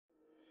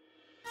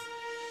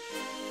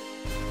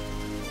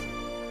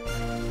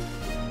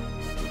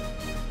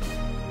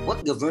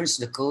What governs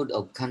the code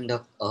of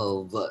conduct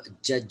of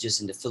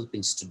judges in the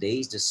Philippines today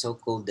is the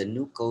so-called the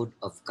new code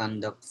of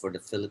conduct for the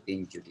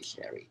Philippine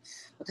Judiciary.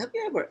 But have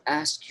you ever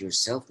asked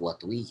yourself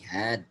what we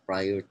had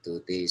prior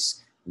to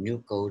this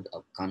new code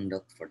of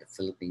conduct for the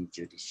Philippine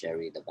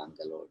Judiciary, the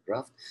Bangalore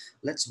Draft?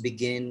 Let's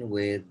begin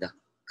with the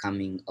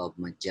coming of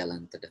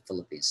Magellan to the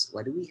Philippines.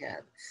 What do we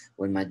have?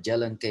 When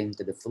Magellan came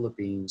to the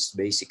Philippines,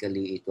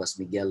 basically it was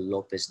Miguel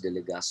Lopez de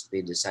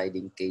Legaspi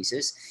deciding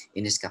cases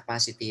in his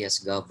capacity as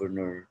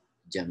governor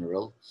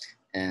general,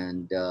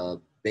 and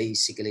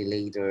basically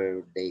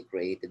later they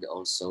created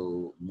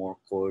also more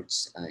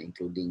courts,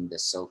 including the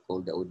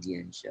so-called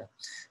audiencia,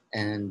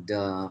 and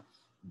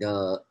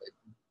the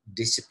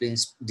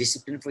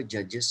discipline for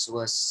judges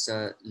was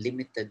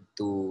limited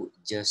to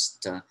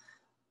just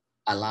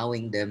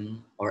allowing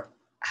them or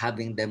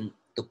having them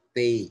to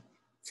pay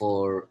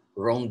for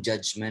wrong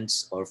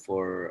judgments or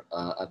for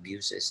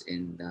abuses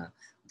in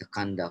the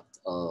conduct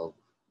of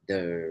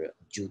their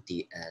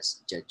duty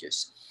as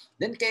judges.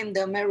 Then came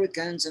the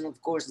Americans, and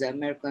of course, the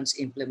Americans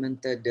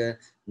implemented a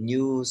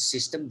new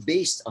system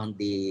based on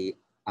the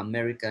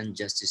American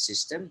justice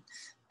system.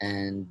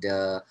 And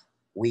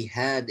we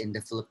had in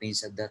the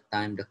Philippines at that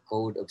time the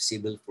Code of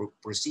Civil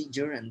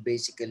Procedure, and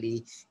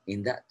basically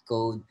in that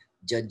code,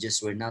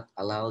 judges were not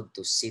allowed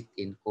to sit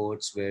in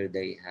courts where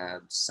they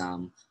have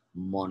some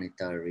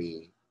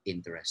monetary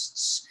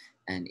interests.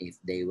 And if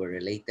they were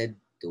related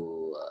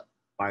to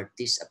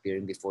parties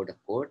appearing before the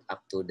court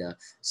up to the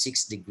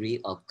sixth degree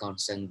of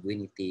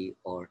consanguinity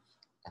or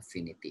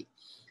affinity.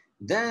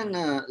 Then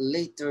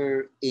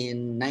later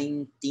in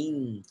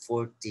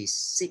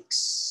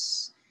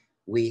 1946,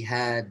 we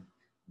had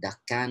the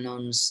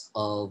canons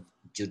of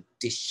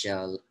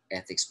judicial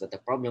ethics. But the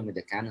problem with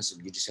the canons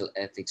of judicial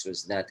ethics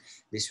was that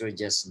these were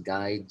just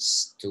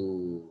guides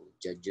to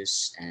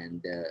judges,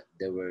 and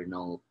there were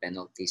no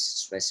penalties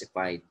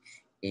specified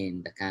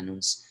in the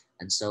canons.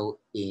 And so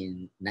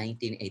in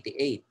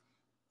 1988,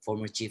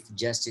 former Chief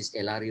Justice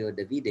Elario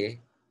Davide,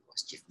 who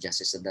was Chief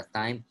Justice at that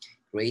time,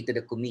 created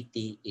a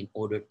committee in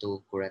order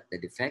to correct the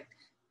defect,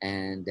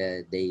 and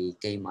they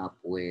came up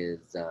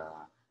with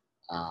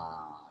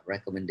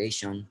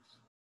recommendation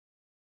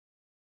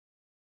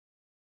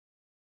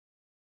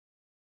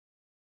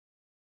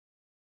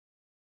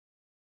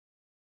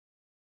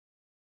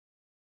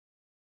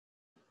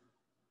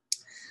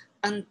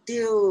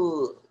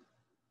until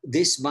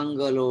this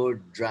Bangalore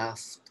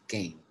draft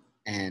came.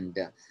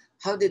 And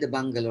how did the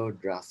Bangalore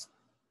draft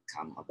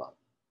come about?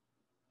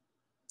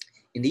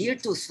 In the year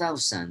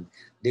 2000,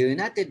 the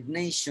United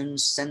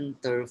Nations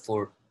Center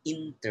for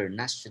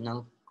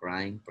International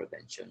Crime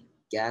Prevention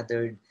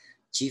gathered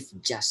chief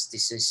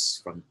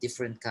justices from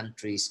different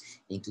countries,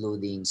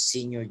 including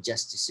senior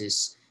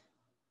justices,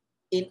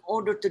 in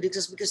order to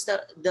discuss, because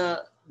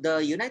the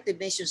United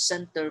Nations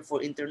Center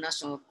for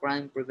International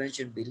Crime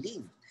Prevention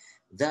believed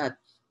that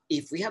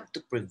if we have to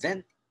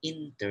prevent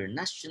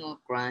international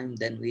crime,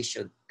 then we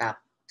should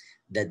tap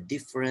the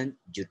different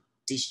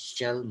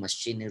judicial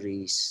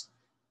machineries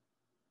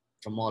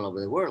from all over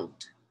the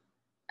world.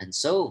 And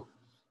so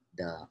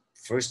the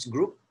first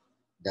group,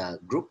 the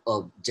group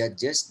of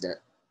judges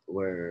that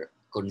were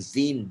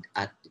convened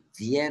at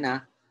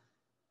Vienna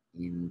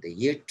in the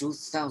year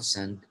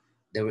 2000,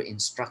 they were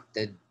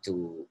instructed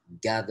to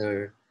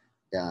gather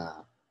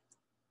the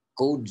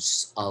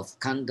codes of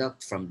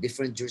conduct from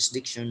different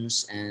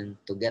jurisdictions and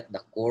to get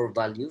the core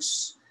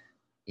values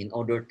in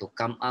order to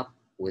come up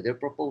with a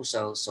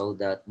proposal so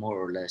that more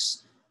or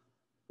less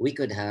we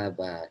could have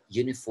a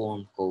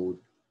uniform code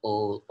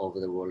all over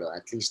the world, or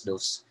at least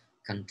those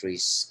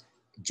countries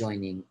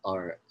joining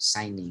or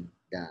signing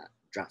the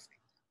draft.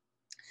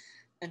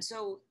 And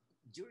so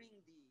during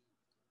the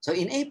so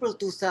in April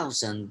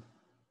 2000,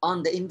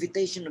 on the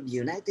invitation of the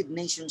United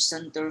Nations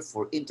Center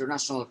for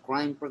International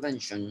Crime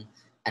Prevention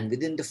and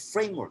within the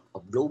framework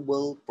of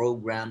Global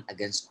Program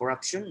Against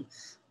Corruption,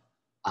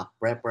 a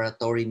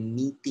preparatory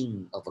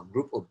meeting of a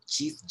group of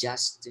chief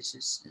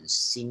justices and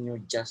senior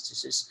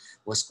justices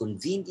was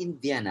convened in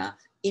Vienna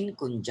in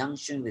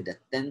conjunction with the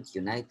 10th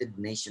United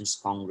Nations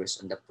Congress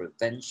on the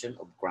Prevention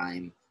of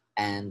Crime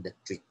and the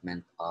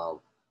Treatment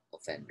of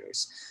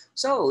Offenders.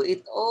 So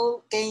it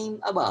all came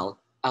about,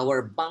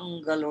 our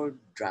Bangalore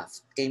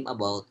draft came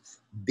about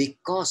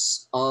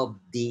because of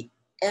the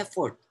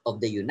effort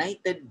of the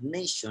United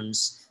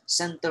Nations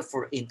Center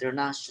for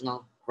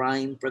International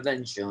Crime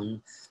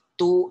Prevention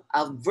to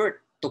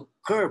avert, to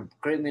curb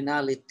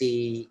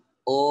criminality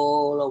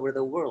all over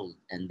the world.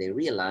 And they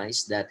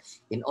realized that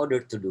in order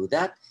to do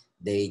that,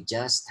 they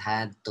just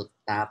had to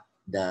tap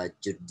the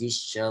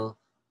judicial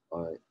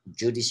or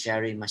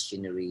judiciary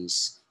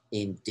machineries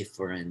in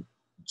different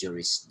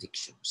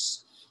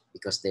jurisdictions.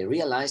 Because they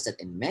realized that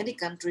in many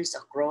countries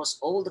across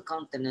all the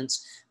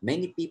continents,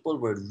 many people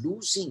were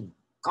losing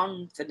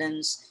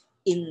confidence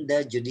in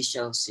the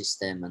judicial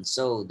system, and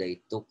so they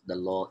took the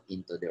law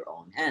into their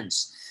own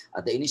hands.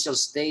 At the initial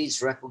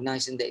stage,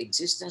 recognizing the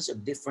existence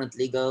of different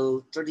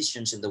legal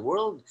traditions in the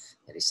world,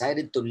 they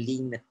decided to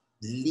limit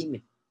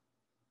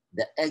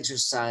the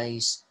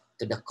exercise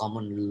to the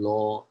common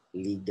law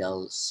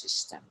legal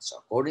system. So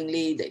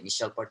accordingly, the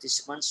initial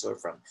participants were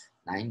from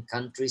 9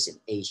 countries in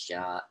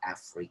Asia,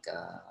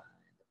 Africa,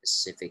 and the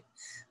Pacific,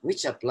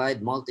 which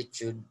applied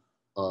multitude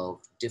of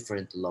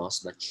different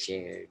laws but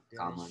shared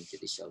common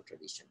judicial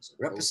traditions.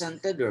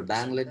 Represented were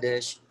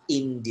Bangladesh,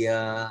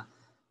 India,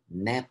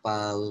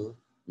 Nepal,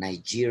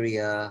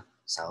 Nigeria,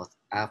 South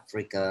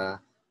Africa,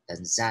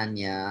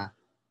 Tanzania,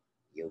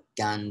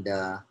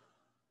 Uganda,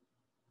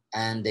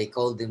 and they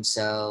called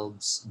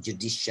themselves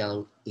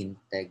Judicial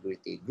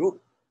Integrity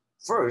Group.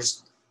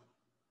 First,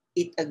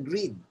 it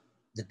agreed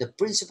that the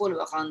principle of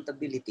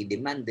accountability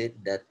demanded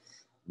that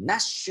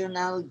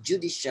national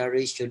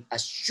judiciary should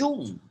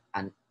assume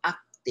an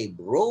active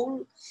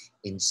role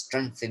in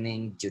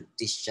strengthening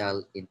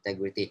judicial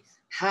integrity.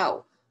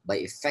 How? By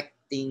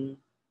effecting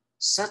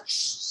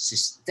such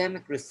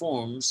systemic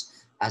reforms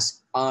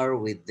as are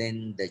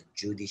within the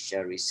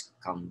judiciary's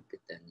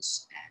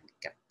competence and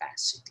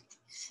capacity.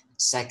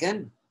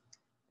 Second,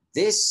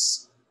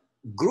 this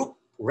group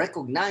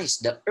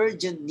recognized the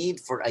urgent need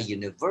for a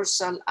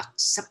universal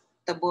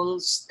acceptable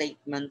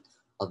statement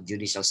of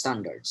judicial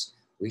standards,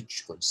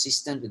 which,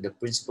 consistent with the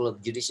principle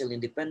of judicial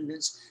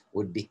independence,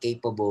 would be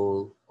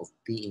capable of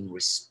being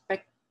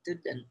respected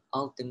and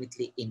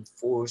ultimately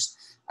enforced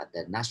at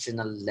the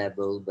national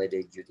level by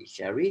the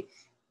judiciary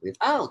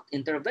without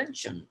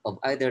intervention of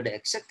either the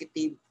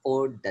executive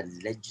or the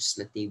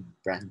legislative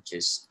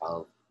branches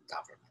of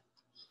government.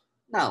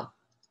 Now,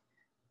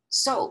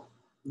 so,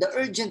 the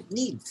urgent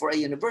need for a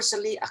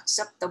universally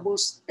acceptable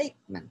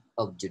statement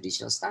of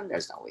judicial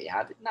standards. Now we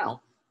have it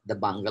now, the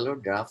Bangalore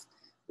Draft.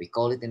 We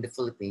call it in the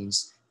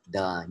Philippines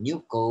the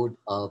new Code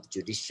of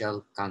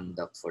Judicial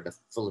Conduct for the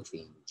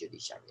Philippine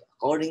Judiciary.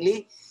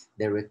 Accordingly,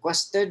 they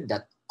requested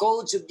that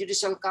codes of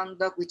judicial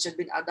conduct which had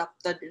been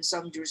adopted in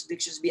some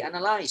jurisdictions be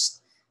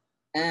analyzed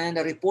and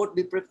a report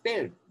be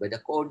prepared by the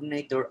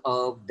coordinator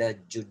of the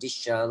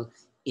Judicial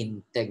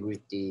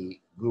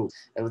Integrity Group.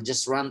 I will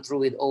just run through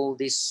with all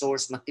these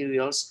source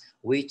materials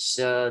which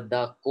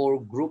the core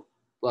group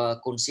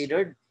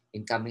considered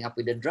in coming up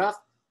with the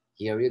draft.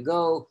 Here you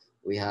go.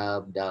 We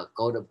have the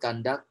Code of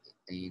Conduct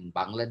in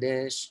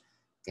Bangladesh,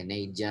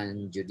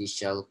 Canadian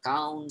Judicial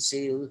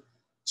Council,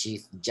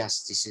 Chief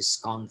Justices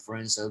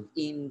Conference of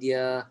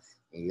India,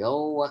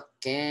 Iowa,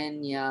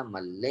 Kenya,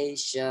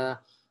 Malaysia,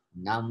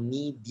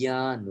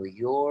 Namibia, New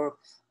York,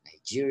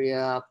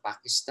 Nigeria,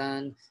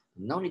 Pakistan.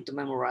 No need to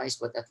memorize,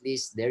 but at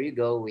least there you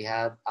go. We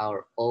have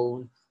our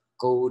own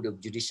Code of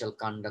Judicial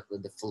Conduct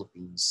of the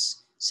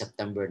Philippines,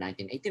 September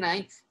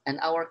 1989, and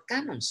our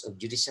Canons of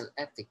Judicial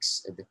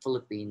Ethics of the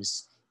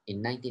Philippines in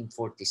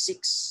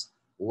 1946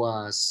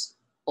 was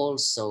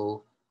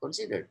also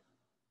considered.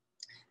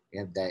 We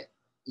have the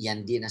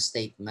Yandina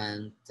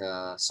Statement,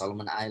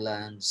 Solomon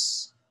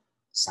Islands,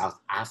 South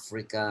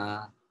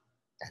Africa,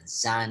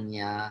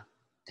 Tanzania,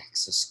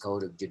 Texas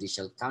Code of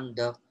Judicial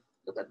Conduct.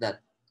 Look at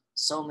that.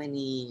 So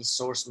many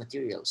source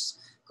materials.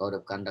 Code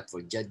of Conduct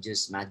for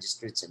Judges,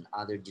 Magistrates, and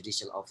other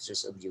judicial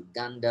officers of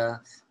Uganda.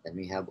 Then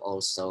we have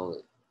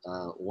also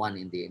one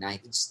in the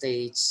United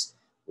States.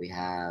 We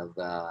have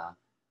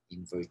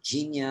in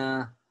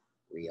Virginia.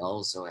 We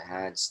also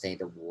had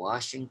State of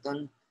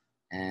Washington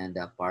and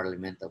the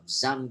Parliament of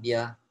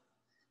Zambia.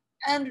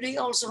 And we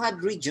also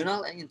had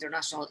regional and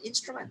international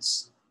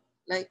instruments.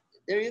 Like,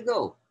 there you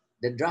go.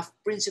 The draft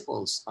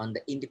principles on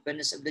the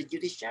independence of the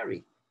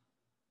judiciary.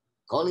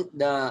 Call it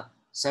the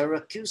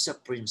Syracuse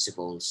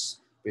Principles,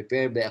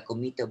 prepared by a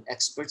committee of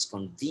experts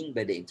convened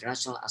by the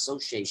International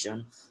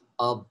Association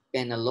of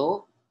Penal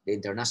Law, the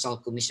International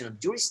Commission of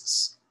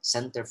Jurists,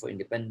 Center for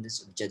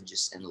Independence of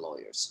Judges and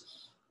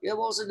Lawyers. We have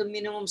also the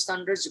minimum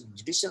standards of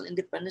judicial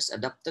independence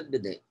adopted by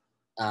the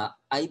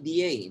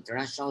IBA,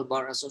 International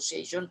Bar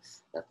Association,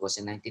 that was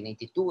in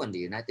 1982, and the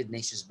United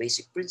Nations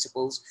Basic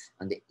Principles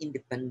on the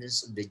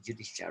Independence of the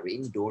Judiciary,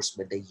 endorsed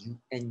by the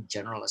UN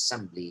General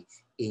Assembly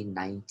in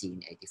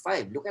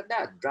 1985. Look at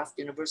that, Draft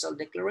Universal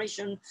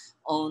Declaration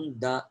on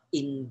the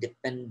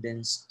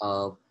Independence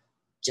of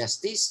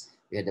Justice.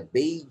 We had the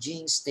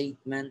Beijing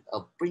Statement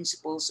of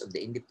Principles of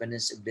the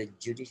Independence of the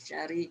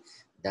Judiciary,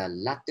 the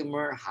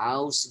Latimer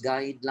House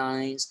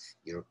Guidelines,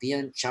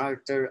 European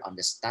Charter on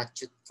the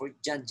Statute for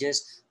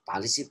Judges,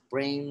 Policy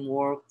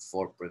Framework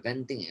for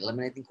Preventing and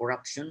Eliminating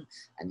Corruption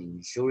and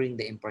Ensuring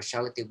the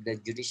Impartiality of the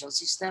Judicial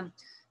System.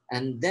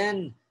 And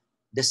then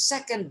the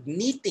second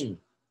meeting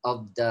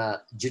of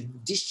the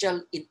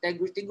Judicial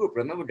Integrity Group.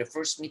 Remember, the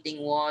first meeting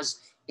was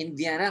in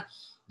Vienna.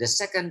 The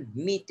second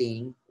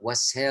meeting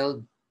was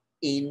held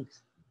in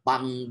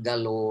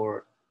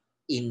Bangalore,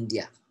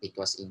 India. It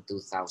was in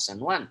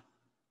 2001.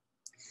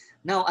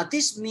 Now, at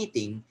this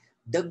meeting,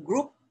 the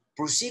group,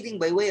 proceeding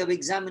by way of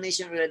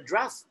examination with a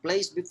draft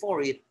placed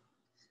before it,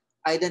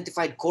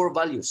 identified core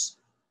values.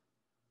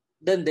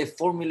 Then they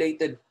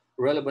formulated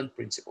relevant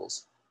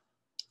principles.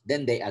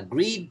 Then they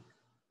agreed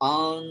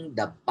on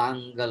the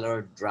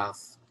Bangalore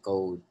Draft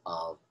Code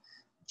of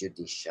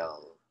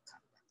Judicial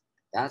Conduct.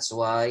 That's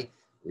why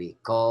we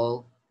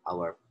call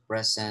our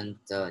present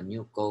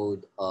new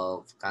code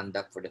of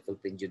conduct for the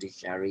Philippine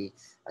Judiciary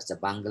as the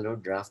Bangalore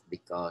Draft,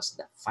 because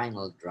the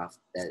final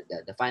draft,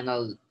 the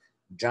final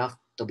draft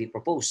to be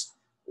proposed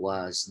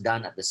was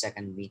done at the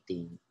second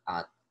meeting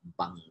at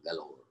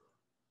Bangalore.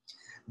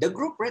 The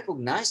group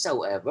recognized,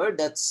 however,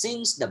 that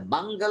since the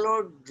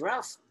Bangalore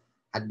Draft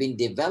had been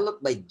developed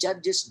by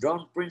judges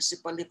drawn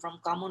principally from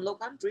common law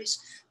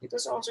countries, it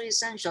was also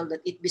essential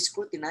that it be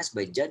scrutinized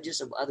by judges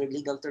of other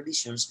legal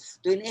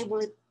traditions to enable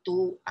it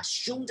to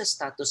assume the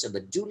status of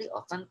a duly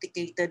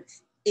authenticated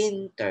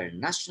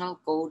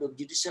international code of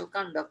judicial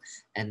conduct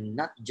and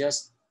not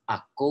just a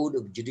code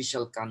of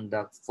judicial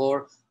conduct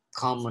for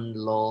common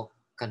law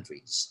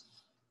countries.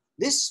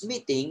 This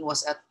meeting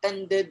was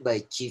attended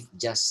by Chief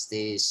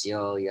Justice.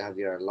 You have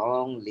your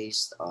long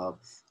list of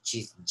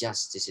Chief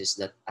Justices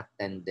that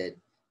attended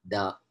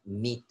the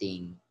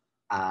meeting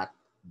at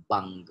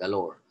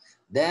Bangalore.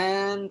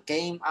 Then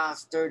came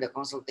after the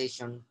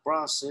consultation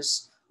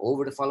process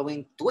over the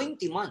following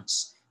 20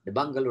 months. The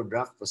Bangalore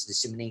Draft was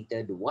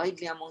disseminated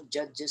widely among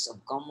judges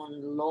of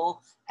common law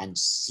and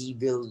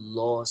civil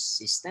law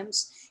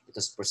systems. It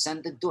was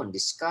presented to and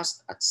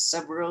discussed at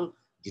several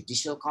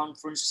judicial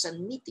conferences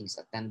and meetings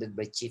attended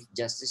by chief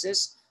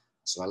justices,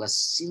 as well as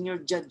senior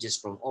judges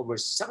from over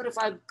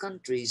 75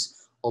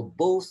 countries of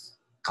both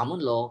common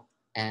law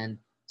and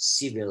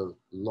civil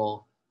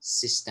law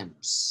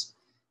systems.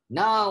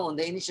 Now, on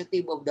the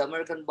initiative of the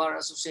American Bar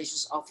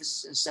Association's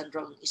offices in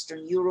Central and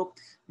Eastern Europe,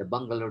 the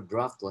Bangalore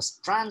Draft was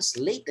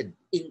translated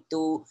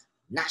into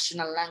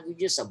national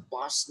languages of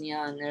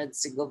Bosnia and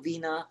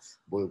Herzegovina,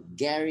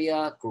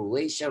 Bulgaria,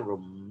 Croatia,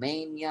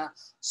 Romania,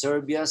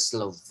 Serbia,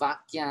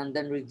 Slovakia, and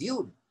then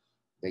reviewed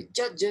by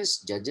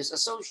judges, judges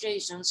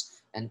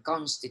associations, and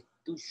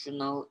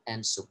constitutional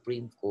and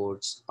Supreme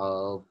Courts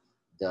of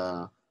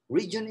the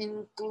region,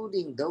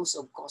 including those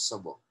of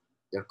Kosovo.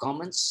 Their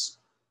comments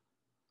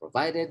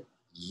provided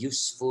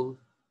useful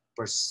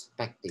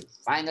perspective.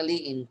 Finally,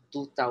 in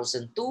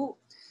 2002,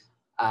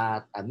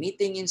 at a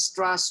meeting in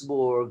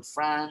Strasbourg,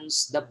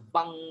 France, the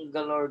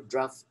Bangalore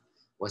Draft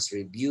was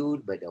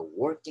reviewed by the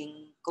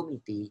Working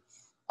Committee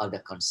of the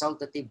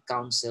Consultative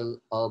Council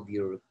of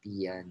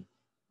European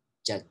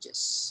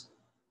Judges.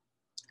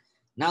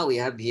 Now we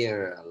have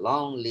here a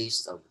long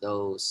list of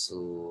those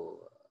who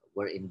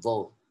were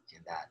involved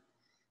in that.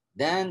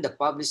 Then the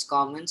published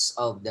comments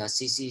of the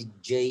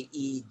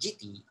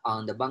CCJEGT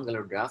on the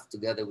Bangalore Draft,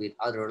 together with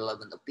other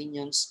relevant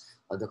opinions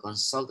of the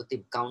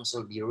Consultative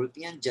Council of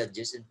European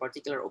Judges, in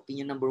particular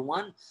opinion number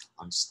 1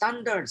 on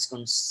standards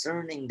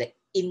concerning the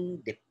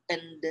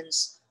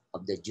independence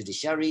of the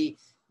judiciary,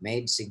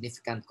 made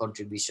significant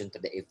contribution to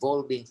the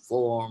evolving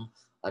form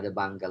of the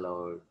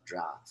Bangalore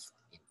Draft.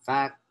 In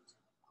fact,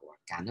 our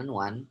Canon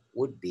 1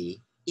 would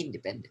be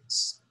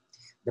independence.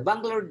 The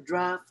Bangalore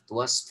Draft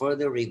was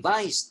further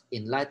revised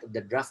in light of the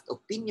draft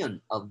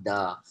opinion of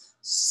the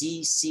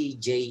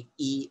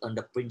CCJE on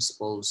the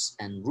principles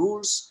and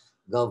rules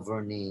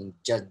governing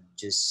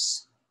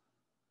judges'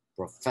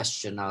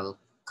 professional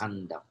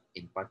conduct,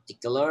 in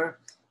particular,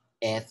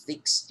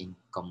 ethics,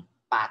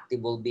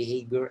 incompatible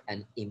behavior,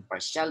 and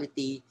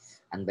impartiality,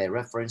 and by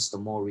reference to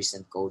more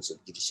recent codes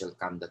of judicial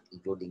conduct,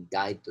 including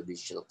Guide to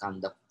Judicial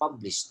Conduct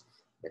published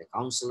by the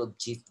Council of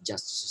Chief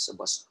Justices of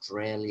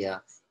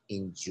Australia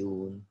in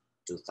June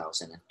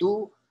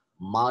 2002,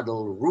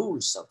 Model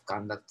Rules of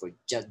Conduct for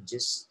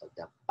Judges of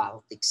the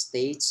Baltic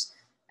States,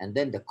 and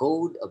then the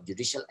Code of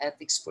Judicial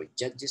Ethics for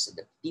Judges of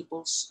the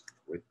People's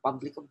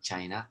Republic of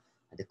China,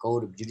 and the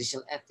Code of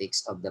Judicial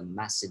Ethics of the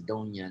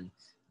Macedonian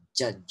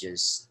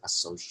Judges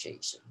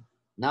Association.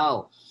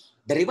 Now,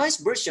 the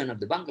revised version of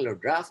the Bangalore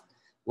Draft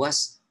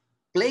was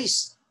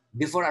placed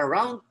before a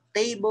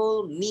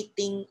round-table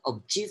meeting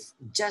of Chief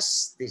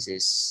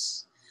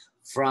Justices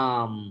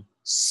from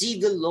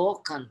civil law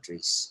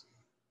countries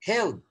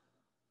held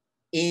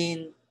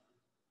in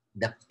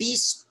the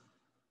Peace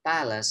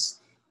Palace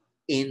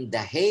in The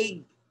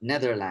Hague,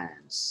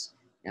 Netherlands.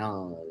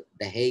 Now,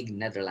 The Hague,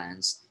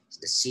 Netherlands is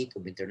the seat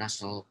of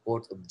International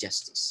Court of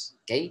Justice.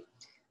 Okay?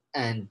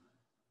 And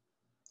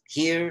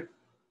here,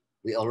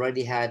 we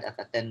already had at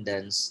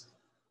attendance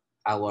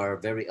our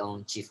very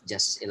own Chief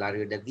Justice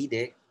Hilario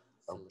Davide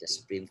of the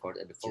Supreme Court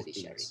of the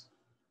Judiciary,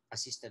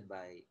 assisted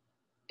by,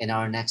 in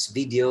our next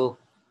video,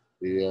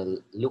 we will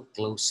look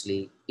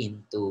closely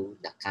into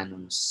the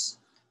canons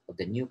of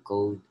the new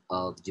Code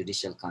of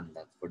Judicial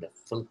Conduct for the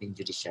Philippine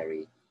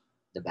Judiciary,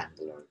 the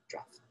Bangalore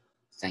Draft.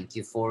 Thank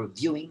you for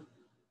viewing.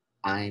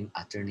 I'm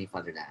Attorney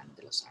Father Dan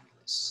de Los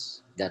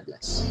Angeles. God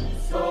bless.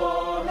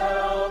 So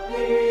help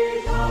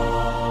me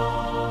God.